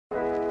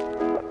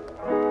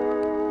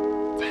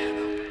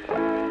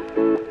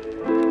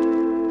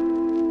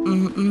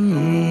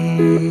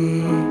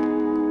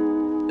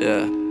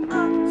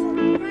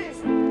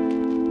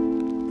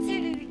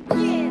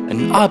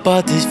I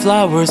bought these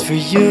flowers for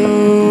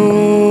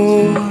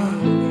you.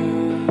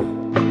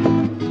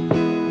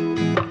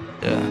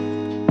 Yeah.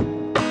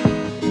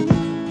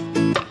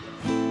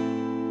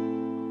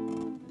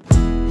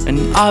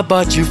 And I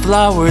bought you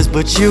flowers,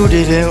 but you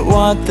didn't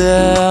want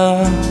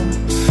them.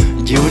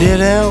 You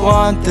didn't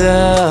want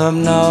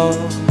them, no.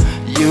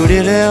 You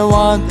didn't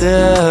want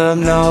them,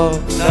 no,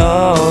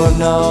 no,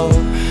 no.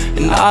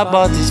 And I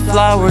bought these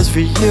flowers for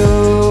you,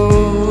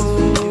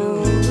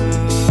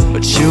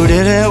 but you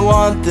didn't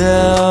want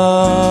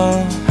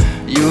them.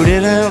 You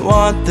didn't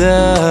want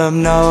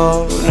them,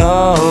 no,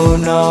 no,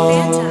 no.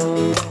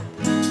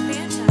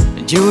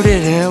 You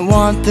didn't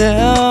want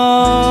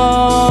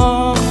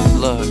them.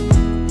 Look,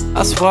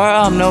 I swear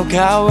I'm no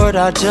coward,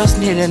 I just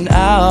need an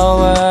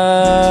hour.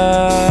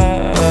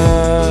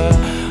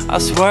 I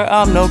swear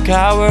I'm no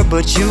coward,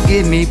 but you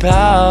give me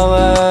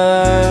power.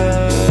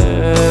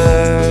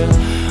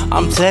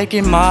 I'm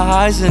taking my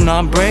highs and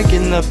I'm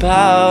breaking the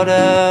powder.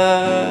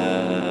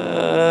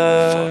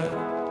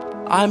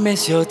 I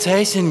miss your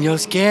taste and your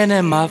skin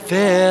and my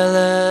feeling.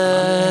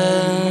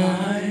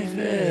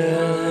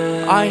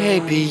 I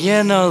hate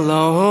being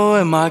alone, who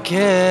am I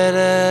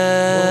kidding?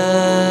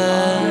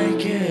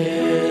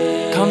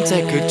 Come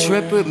take a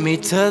trip with me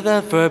to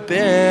the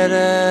forbidden.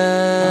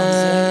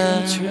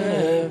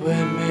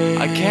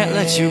 I can't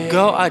let you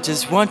go, I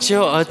just want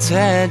your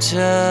attention.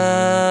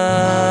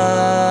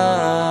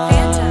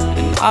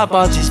 And I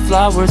bought these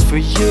flowers for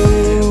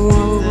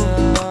you,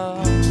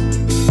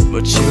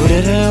 but you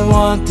didn't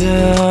want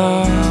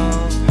them.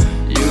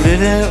 You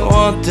didn't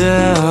want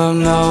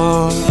them,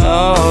 no,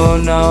 no,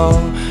 no.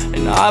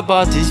 And I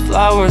bought these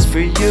flowers for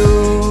you.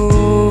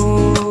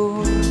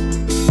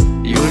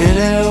 You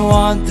didn't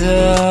want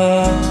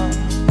them.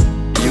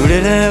 You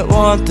didn't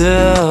want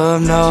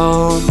them,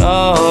 no,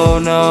 no,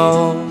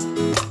 no.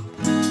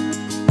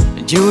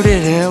 You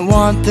didn't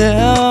want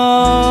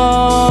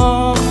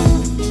them.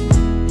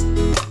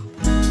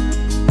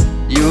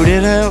 You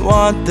didn't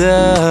want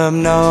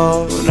them,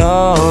 no,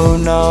 no,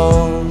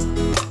 no.